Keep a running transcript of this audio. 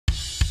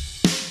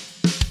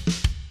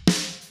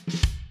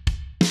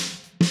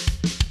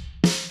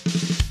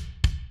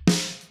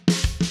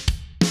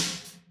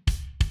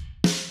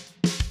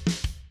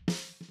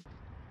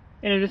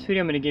And in this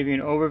video I'm going to give you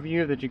an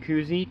overview of the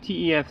Jacuzzi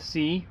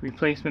TEFC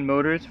replacement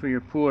motors for your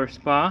pool or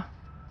spa.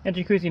 And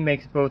Jacuzzi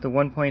makes both a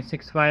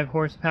 1.65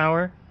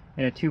 horsepower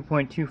and a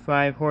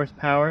 2.25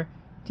 horsepower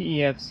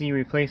TEFC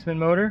replacement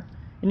motor.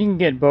 And you can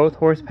get both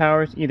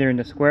horsepowers either in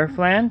the square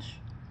flange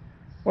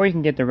or you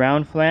can get the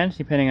round flange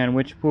depending on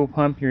which pool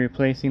pump you're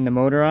replacing the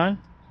motor on.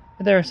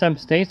 And there are some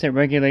states that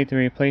regulate the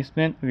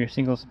replacement of your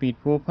single speed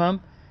pool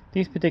pump.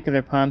 These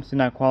particular pumps do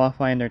not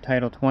qualify under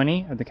Title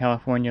 20 of the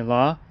California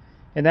law.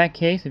 In that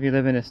case, if you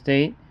live in a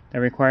state that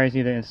requires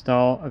you to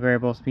install a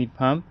variable speed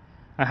pump,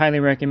 I highly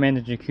recommend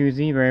the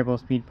Jacuzzi variable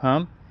speed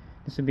pump.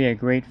 This would be a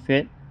great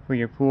fit for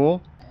your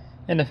pool.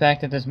 And the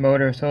fact that this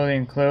motor is totally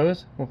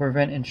enclosed will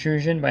prevent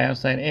intrusion by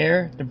outside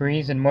air,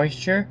 debris, and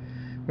moisture,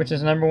 which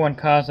is the #1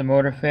 cause of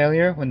motor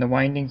failure when the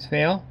windings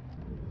fail.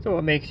 So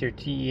what makes your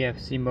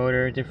TEFC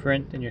motor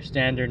different than your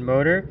standard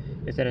motor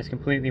is that it's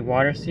completely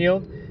water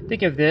sealed.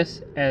 Think of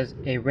this as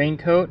a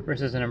raincoat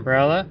versus an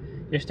umbrella.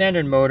 Your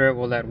standard motor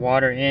will let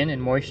water in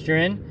and moisture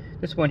in.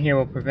 This one here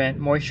will prevent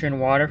moisture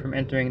and water from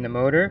entering the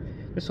motor.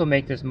 This will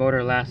make this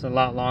motor last a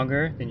lot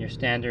longer than your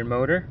standard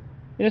motor.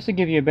 And this will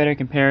give you a better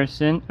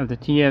comparison of the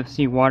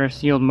TEFC water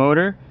sealed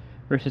motor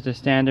versus the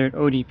standard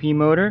ODP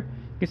motor.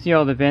 You can see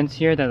all the vents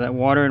here that let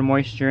water and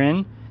moisture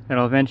in that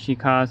will eventually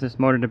cause this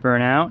motor to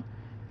burn out.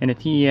 And the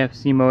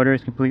TEFC motor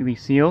is completely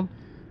sealed.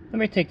 Let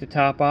me take the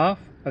top off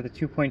of the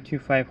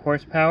 2.25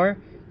 horsepower.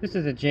 This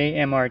is a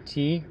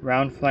JMRT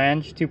round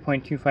flange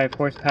 2.25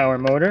 horsepower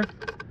motor.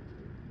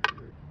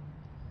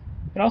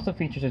 It also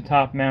features a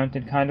top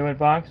mounted conduit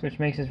box, which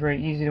makes this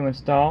very easy to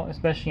install,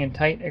 especially in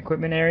tight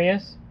equipment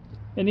areas.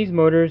 And these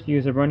motors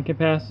use a run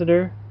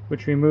capacitor,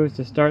 which removes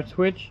the start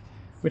switch,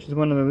 which is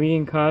one of the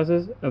leading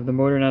causes of the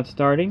motor not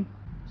starting.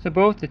 So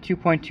both the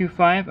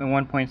 2.25 and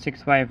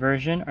 1.65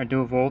 version are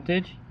dual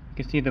voltage.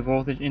 You can see the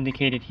voltage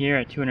indicated here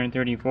at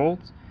 230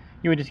 volts.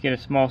 You would just get a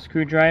small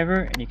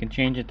screwdriver and you can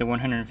change it to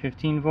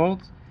 115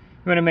 volts.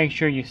 You want to make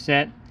sure you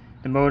set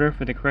the motor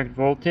for the correct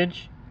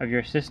voltage of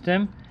your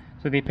system.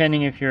 So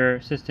depending if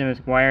your system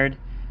is wired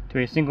to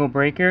a single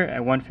breaker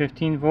at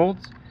 115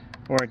 volts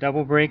or a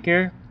double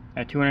breaker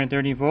at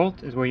 230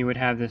 volts is where you would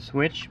have this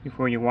switch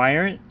before you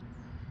wire it.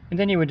 And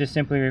then you would just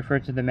simply refer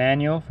to the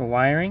manual for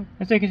wiring.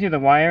 And so you can see the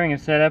wiring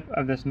and setup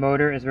of this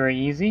motor is very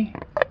easy.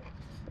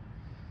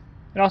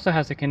 It also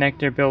has a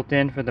connector built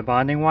in for the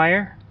bonding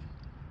wire.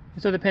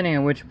 So depending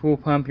on which pool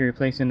pump you're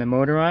replacing the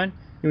motor on,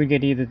 you would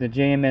get either the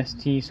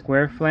JMST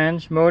square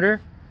flange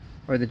motor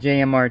or the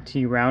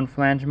JMRT round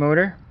flange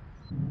motor.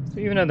 So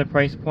even though the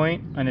price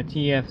point on the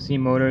TEFC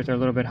motors are a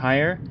little bit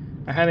higher,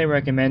 I highly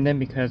recommend them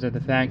because of the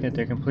fact that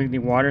they're completely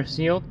water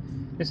sealed.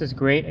 This is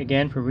great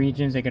again for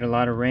regions that get a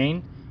lot of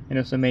rain and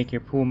also make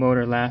your pool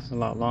motor last a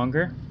lot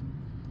longer.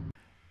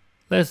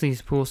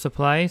 Leslie's Pool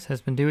Supplies has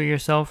been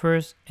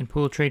do-it-yourselfers and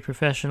pool trade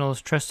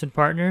professionals' trusted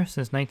partner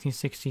since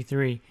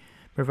 1963,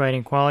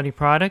 providing quality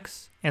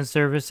products and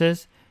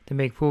services to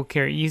make pool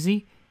care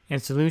easy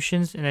and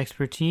solutions and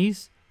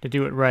expertise to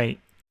do it right.